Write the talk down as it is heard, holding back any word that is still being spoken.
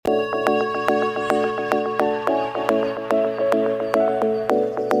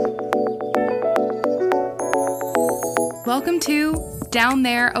Welcome to Down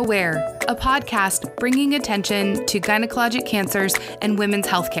There Aware, a podcast bringing attention to gynecologic cancers and women's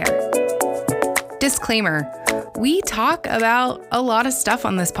healthcare. Disclaimer, we talk about a lot of stuff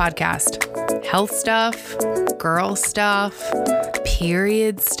on this podcast. Health stuff, girl stuff,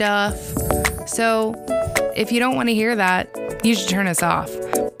 period stuff. So if you don't want to hear that, you should turn us off.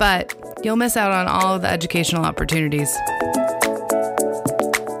 But you'll miss out on all of the educational opportunities.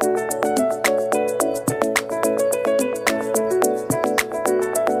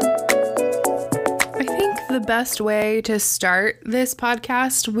 The best way to start this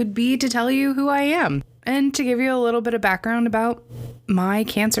podcast would be to tell you who I am and to give you a little bit of background about my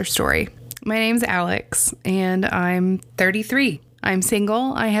cancer story. My name's Alex and I'm 33. I'm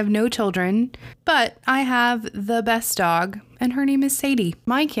single, I have no children, but I have the best dog and her name is Sadie.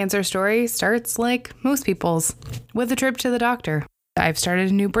 My cancer story starts like most people's, with a trip to the doctor. I've started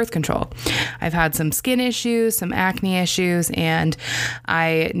a new birth control. I've had some skin issues, some acne issues, and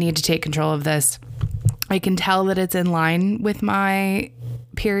I need to take control of this. I can tell that it's in line with my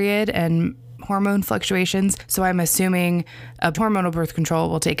period and hormone fluctuations, so I'm assuming a hormonal birth control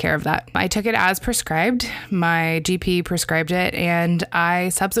will take care of that. I took it as prescribed. My GP prescribed it, and I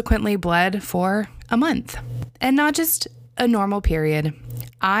subsequently bled for a month. And not just a normal period.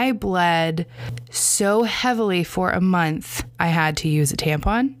 I bled so heavily for a month, I had to use a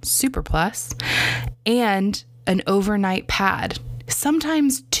tampon, Super Plus, and an overnight pad.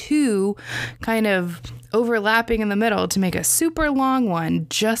 Sometimes two kind of overlapping in the middle to make a super long one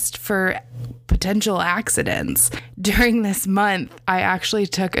just for potential accidents. During this month, I actually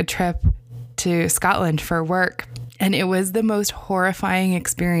took a trip to Scotland for work, and it was the most horrifying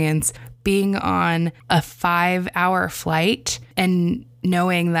experience being on a 5-hour flight and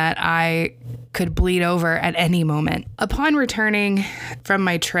knowing that I could bleed over at any moment. Upon returning from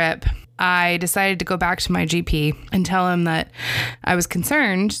my trip, I decided to go back to my GP and tell him that I was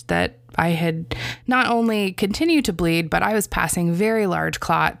concerned that I had not only continued to bleed, but I was passing very large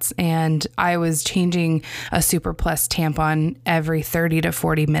clots and I was changing a Super Plus tampon every 30 to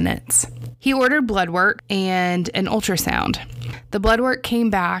 40 minutes. He ordered blood work and an ultrasound. The blood work came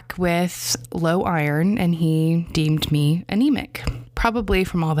back with low iron and he deemed me anemic, probably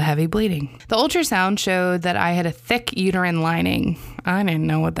from all the heavy bleeding. The ultrasound showed that I had a thick uterine lining. I didn't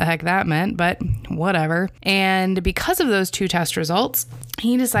know what the heck that meant, but whatever. And because of those two test results,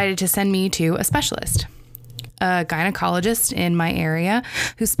 he decided to send me to a specialist, a gynecologist in my area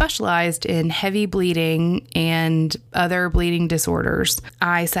who specialized in heavy bleeding and other bleeding disorders.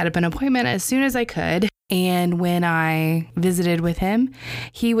 I set up an appointment as soon as I could. And when I visited with him,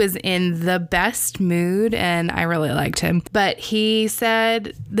 he was in the best mood and I really liked him. But he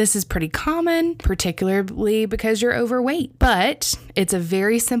said, this is pretty common, particularly because you're overweight. But it's a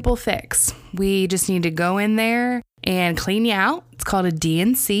very simple fix. We just need to go in there and clean you out. It's called a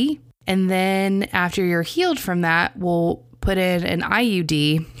D&C. And then after you're healed from that, we'll put in an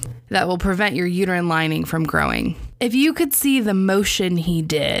IUD that will prevent your uterine lining from growing. If you could see the motion he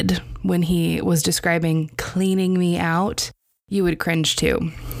did when he was describing cleaning me out, you would cringe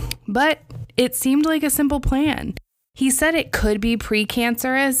too. But it seemed like a simple plan. He said it could be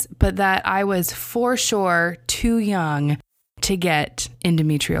precancerous, but that I was for sure too young to get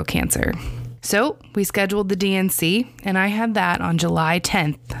endometrial cancer. So we scheduled the D&C, and I had that on July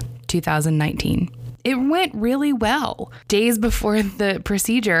 10th, 2019. It went really well. Days before the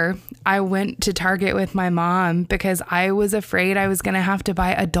procedure, I went to Target with my mom because I was afraid I was going to have to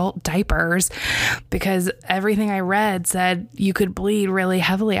buy adult diapers because everything I read said you could bleed really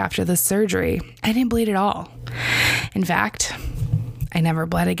heavily after the surgery. I didn't bleed at all. In fact, I never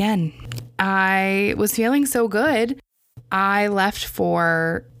bled again. I was feeling so good, I left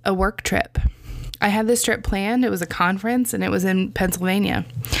for a work trip. I had this trip planned. It was a conference and it was in Pennsylvania.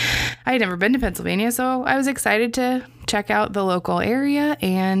 I had never been to Pennsylvania, so I was excited to check out the local area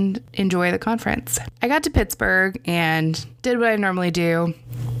and enjoy the conference. I got to Pittsburgh and did what I normally do.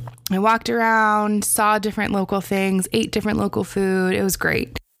 I walked around, saw different local things, ate different local food. It was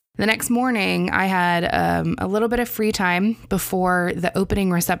great. The next morning, I had a little bit of free time before the opening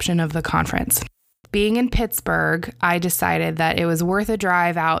reception of the conference. Being in Pittsburgh, I decided that it was worth a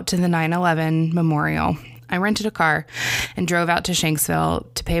drive out to the 9/11 memorial. I rented a car and drove out to Shanksville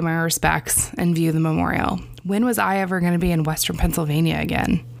to pay my respects and view the memorial. When was I ever going to be in Western Pennsylvania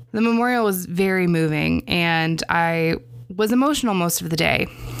again? The memorial was very moving and I was emotional most of the day.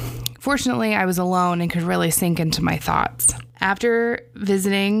 Fortunately, I was alone and could really sink into my thoughts. After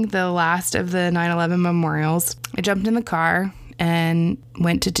visiting the last of the 9/11 memorials, I jumped in the car and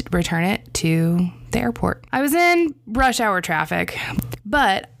went to return it to the airport. I was in rush hour traffic,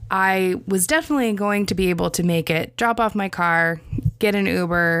 but I was definitely going to be able to make it, drop off my car, get an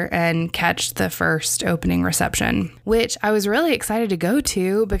Uber, and catch the first opening reception, which I was really excited to go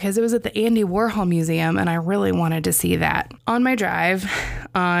to because it was at the Andy Warhol Museum and I really wanted to see that. On my drive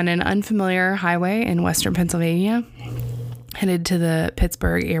on an unfamiliar highway in Western Pennsylvania, headed to the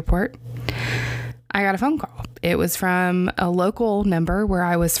Pittsburgh airport, I got a phone call. It was from a local number where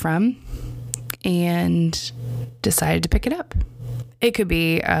I was from and decided to pick it up. It could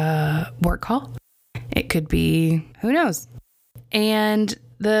be a work call. It could be, who knows? And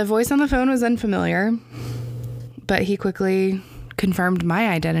the voice on the phone was unfamiliar, but he quickly confirmed my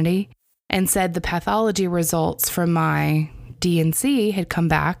identity and said the pathology results from my D&C had come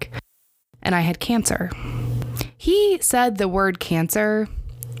back and I had cancer. He said the word cancer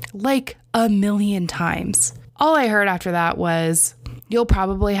like 1,000,000 times. All I heard after that was, you'll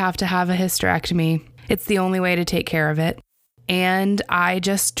probably have to have a hysterectomy. It's the only way to take care of it. And I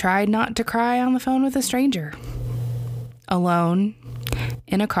just tried not to cry on the phone with a stranger. Alone,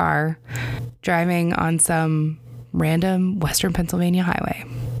 in a car, driving on some random Western Pennsylvania highway.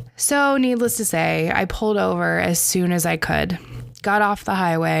 So, needless to say, I pulled over as soon as I could, got off the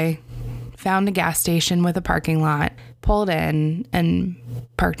highway, found a gas station with a parking lot, pulled in, and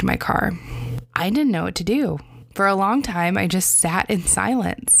parked my car. I didn't know what to do. For a long time, I just sat in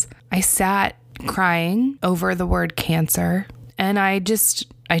silence. I sat crying over the word cancer, and I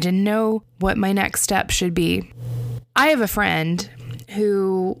didn't know what my next step should be. I have a friend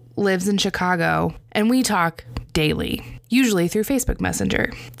who lives in Chicago, and we talk daily, usually through Facebook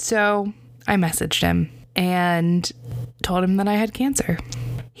Messenger. So I messaged him and told him that I had cancer.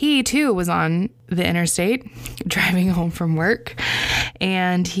 He too was on the interstate driving home from work,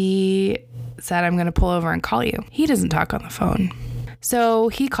 and he said, I'm going to pull over and call you. He doesn't talk on the phone. So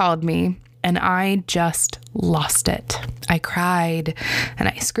he called me, and I just lost it. I cried and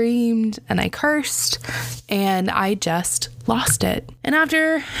I screamed and I cursed and I just lost it. And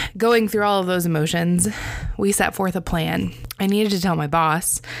after going through all of those emotions, we set forth a plan. I needed to tell my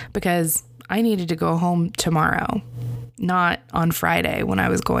boss because I needed to go home tomorrow, not on Friday when I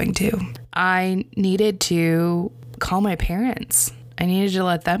was going to. I needed to call my parents. I needed to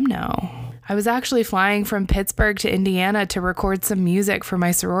let them know. I was actually flying from Pittsburgh to Indiana to record some music for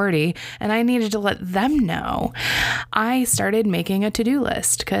my sorority, and I needed to let them know. I started making a to-do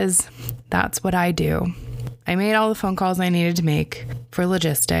list because that's what I do. I made all the phone calls I needed to make for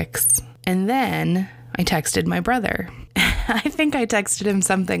logistics, and then I texted my brother. I think I texted him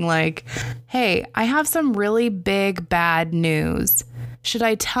something like, hey, I have some really big bad news. Should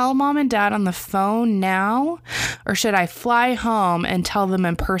I tell mom and dad on the phone now, or should I fly home and tell them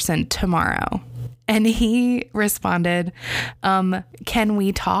in person tomorrow? And he responded, can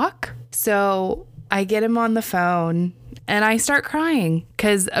we talk? So I get him on the phone and I start crying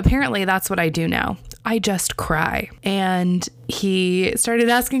because apparently that's what I do now. I just cry. And he started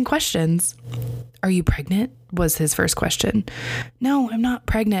asking questions. Are you pregnant? Was his first question. No, I'm not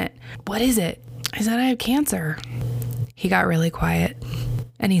pregnant. What is it? I said, I have cancer. He got really quiet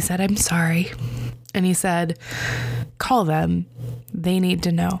and he said, I'm sorry. And he said, call them. They need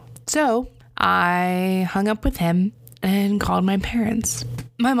to know. So I hung up with him and called my parents.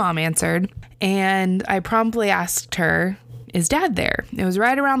 My mom answered and I promptly asked her, is dad there? It was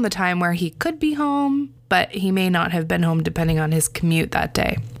right around the time where he could be home, but he may not have been home depending on his commute that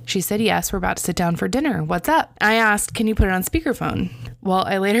day. She said, yes, we're about to sit down for dinner. What's up? I asked, can you put it on speakerphone? Well,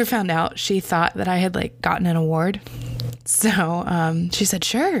 I later found out she thought that I had gotten an award. So she said,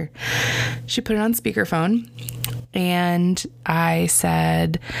 sure. She put it on speakerphone and I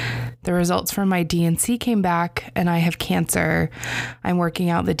said, the results from my D&C came back and I have cancer. I'm working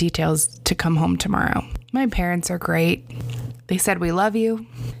out the details to come home tomorrow. My parents are great. They said, we love you.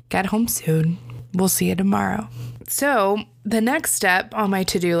 Get home soon. We'll see you tomorrow. So the next step on my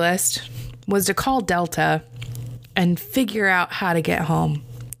to-do list was to call Delta and figure out how to get home.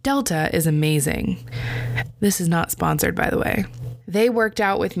 Delta is amazing. This is not sponsored, by the way. They worked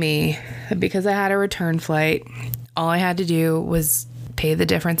out with me because I had a return flight. All I had to do was pay the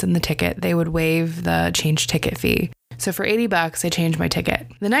difference in the ticket. They would waive the change ticket fee. So for $80, I changed my ticket.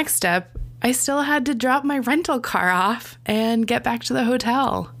 The next step, I still had to drop my rental car off and get back to the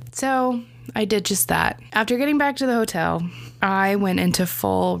hotel. So I did just that. After getting back to the hotel, I went into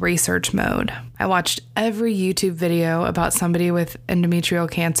full research mode. I watched every YouTube video about somebody with endometrial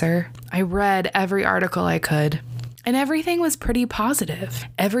cancer. I read every article I could, and everything was pretty positive.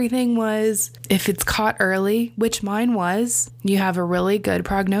 Everything was, if it's caught early, which mine was, you have a really good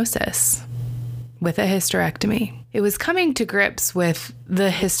prognosis with a hysterectomy. It was coming to grips with the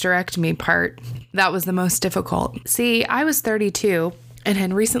hysterectomy part that was the most difficult. See, I was 32. and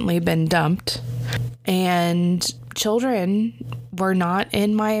had recently been dumped, and children were not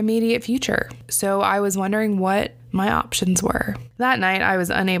in my immediate future. So I was wondering what my options were. That night, I was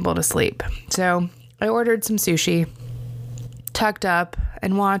unable to sleep. So I ordered some sushi, tucked up,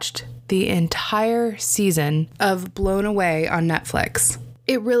 and watched the entire season of Blown Away on Netflix.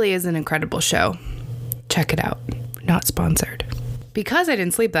 It really is an incredible show. Check it out. Not sponsored. Because I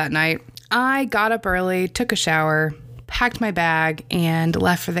didn't sleep that night, I got up early, took a shower, packed my bag, and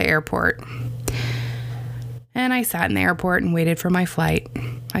left for the airport. And I sat in the airport and waited for my flight.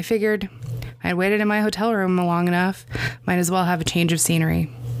 I figured I'd waited in my hotel room long enough, might as well have a change of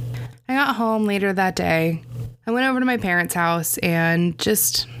scenery. I got home later that day. I went over to my parents' house and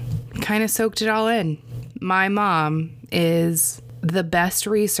just kind of soaked it all in. My mom is the best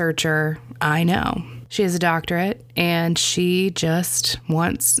researcher I know. She has a doctorate, and she just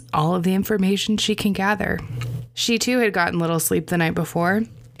wants all of the information she can gather. She too had gotten little sleep the night before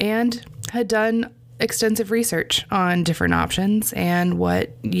and had done extensive research on different options and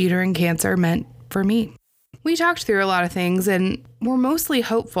what uterine cancer meant for me. We talked through a lot of things and were mostly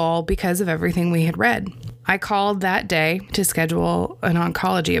hopeful because of everything we had read. I called that day to schedule an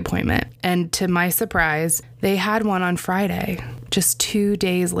oncology appointment, and to my surprise, they had one on Friday, just 2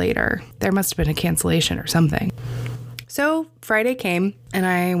 days later. There must have been a cancellation or something. So Friday came, and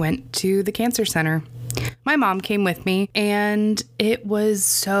I went to the cancer center. My mom came with me, and it was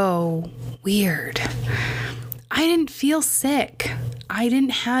so weird. I didn't feel sick. I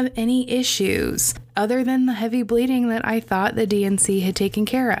didn't have any issues other than the heavy bleeding that I thought the DNC had taken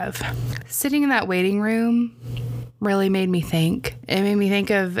care of. Sitting in that waiting room really made me think. It made me think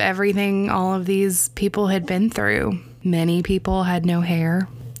of everything all of these people had been through. Many people had no hair.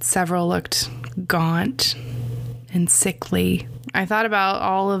 Several looked gaunt and sickly. I thought about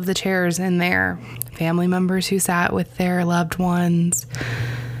all of the chairs in there, family members who sat with their loved ones,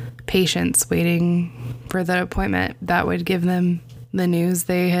 patients waiting for the appointment that would give them the news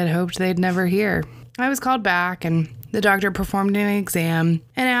they had hoped they'd never hear. I was called back, and the doctor performed an exam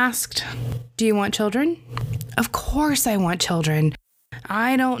and asked, "Do you want children?" Of course I want children.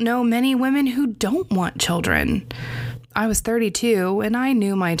 I don't know many women who don't want children. I was 32, and I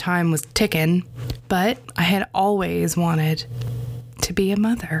knew my time was ticking, but I had always wanted to be a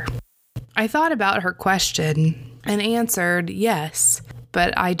mother. I thought about her question and answered yes,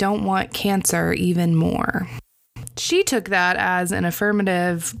 but I don't want cancer even more. She took that as an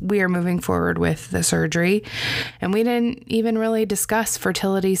affirmative, we are moving forward with the surgery, and we didn't even really discuss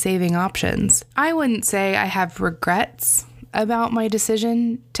fertility-saving options. I wouldn't say I have regrets about my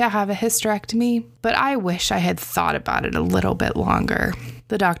decision to have a hysterectomy, but I wish I had thought about it a little bit longer.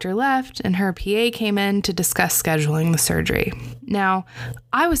 The doctor left, and her PA came in to discuss scheduling the surgery. Now,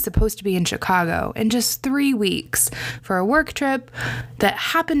 I was supposed to be in Chicago in just 3 weeks for a work trip that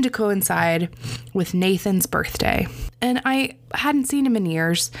happened to coincide with Nathan's birthday. And I hadn't seen him in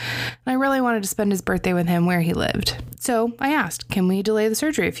years, and I really wanted to spend his birthday with him where he lived. So I asked, can we delay the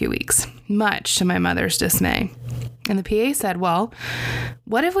surgery a few weeks? Much to my mother's dismay. And the PA said, well,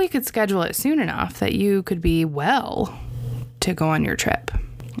 what if we could schedule it soon enough that you could be well to go on your trip?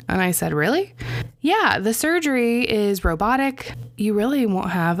 And I said, really? Yeah, the surgery is robotic. You really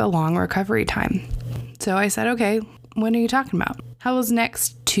won't have a long recovery time. So I said, okay, when are you talking about? How was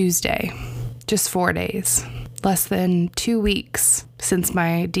next Tuesday? Just 4 days. Less than 2 weeks since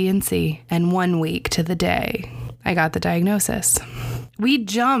my DNC, and 1 week to the day I got the diagnosis. We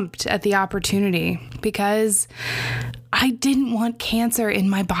jumped at the opportunity because I didn't want cancer in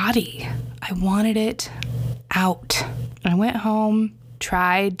my body. I wanted it out. I went home,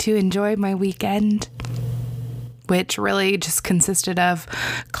 tried to enjoy my weekend, which really just consisted of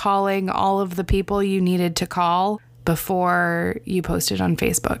calling all of the people you needed to call before you posted on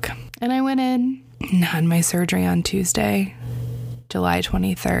Facebook. And I went in and had my surgery on Tuesday, July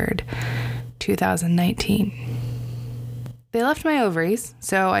 23rd, 2019. They left my ovaries,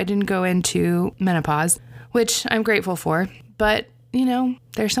 so I didn't go into menopause, which I'm grateful for, but,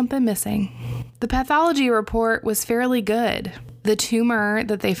 there's something missing. The pathology report was fairly good. The tumor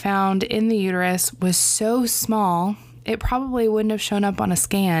that they found in the uterus was so small, it probably wouldn't have shown up on a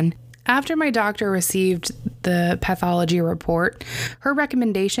scan. After my doctor received the pathology report, her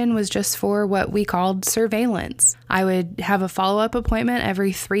recommendation was just for what we called surveillance. I would have a follow-up appointment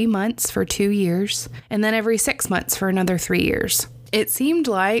every 3 months for 2 years, and then every 6 months for another 3 years. It seemed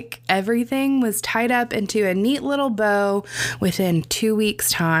like everything was tied up into a neat little bow within 2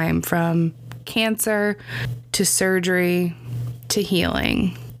 weeks' time, from cancer to surgery to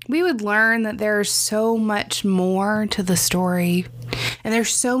healing. We would learn that there's so much more to the story, and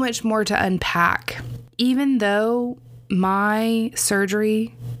there's so much more to unpack. Even though my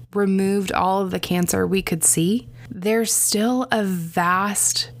surgery removed all of the cancer we could see, there's still a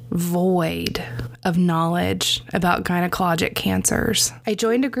vast void of knowledge about gynecologic cancers. I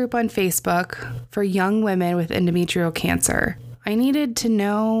joined a group on Facebook for young women with endometrial cancer. I needed to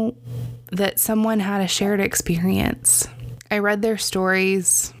know that someone had a shared experience. I read their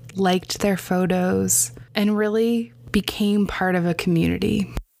stories, liked their photos, and really became part of a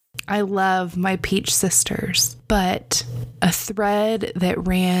community. I love my Peach sisters, but a thread that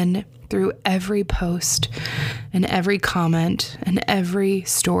ran through every post and every comment and every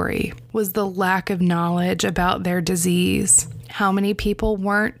story was the lack of knowledge about their disease. How many people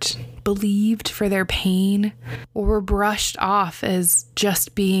weren't believed for their pain or were brushed off as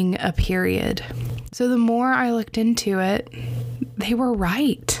just being a period. So the more I looked into it, they were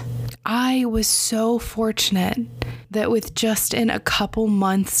right. I was so fortunate that with just in a couple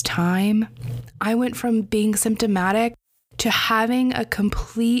months' time, I went from being symptomatic to having a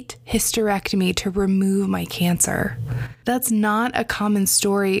complete hysterectomy to remove my cancer. That's not a common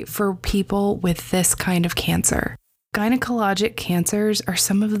story for people with this kind of cancer. Gynecologic cancers are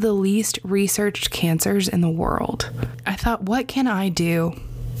some of the least researched cancers in the world. I thought, what can I do?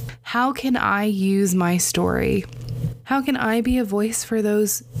 How can I use my story? How can I be a voice for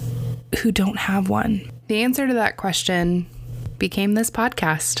those who don't have one? The answer to that question became this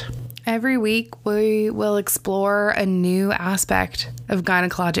podcast. Every week, we will explore a new aspect of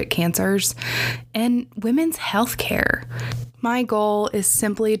gynecologic cancers and women's health care. My goal is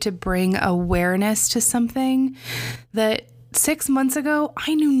simply to bring awareness to something that 6 months ago,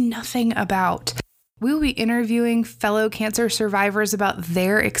 I knew nothing about. We will be interviewing fellow cancer survivors about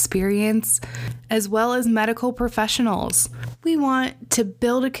their experience, as well as medical professionals. We want to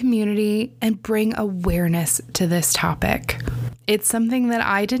build a community and bring awareness to this topic. It's something that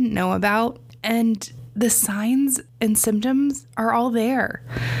I didn't know about, and the signs and symptoms are all there.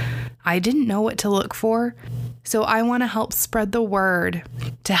 I didn't know what to look for, so I want to help spread the word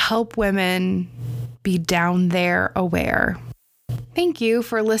to help women be down there aware. Thank you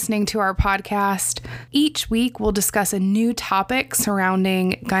for listening to our podcast. Each week, we'll discuss a new topic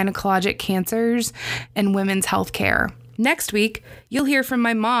surrounding gynecologic cancers and women's health care. Next week, you'll hear from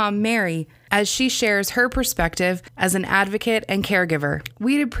my mom, Mary, as she shares her perspective as an advocate and caregiver.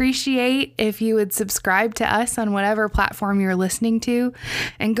 We'd appreciate if you would subscribe to us on whatever platform you're listening to,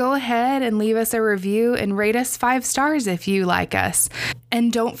 and go ahead and leave us a review and rate us 5 stars if you like us.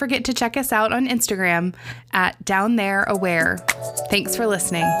 And don't forget to check us out on Instagram at DownThereAware. Thanks for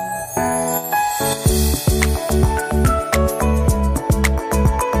listening.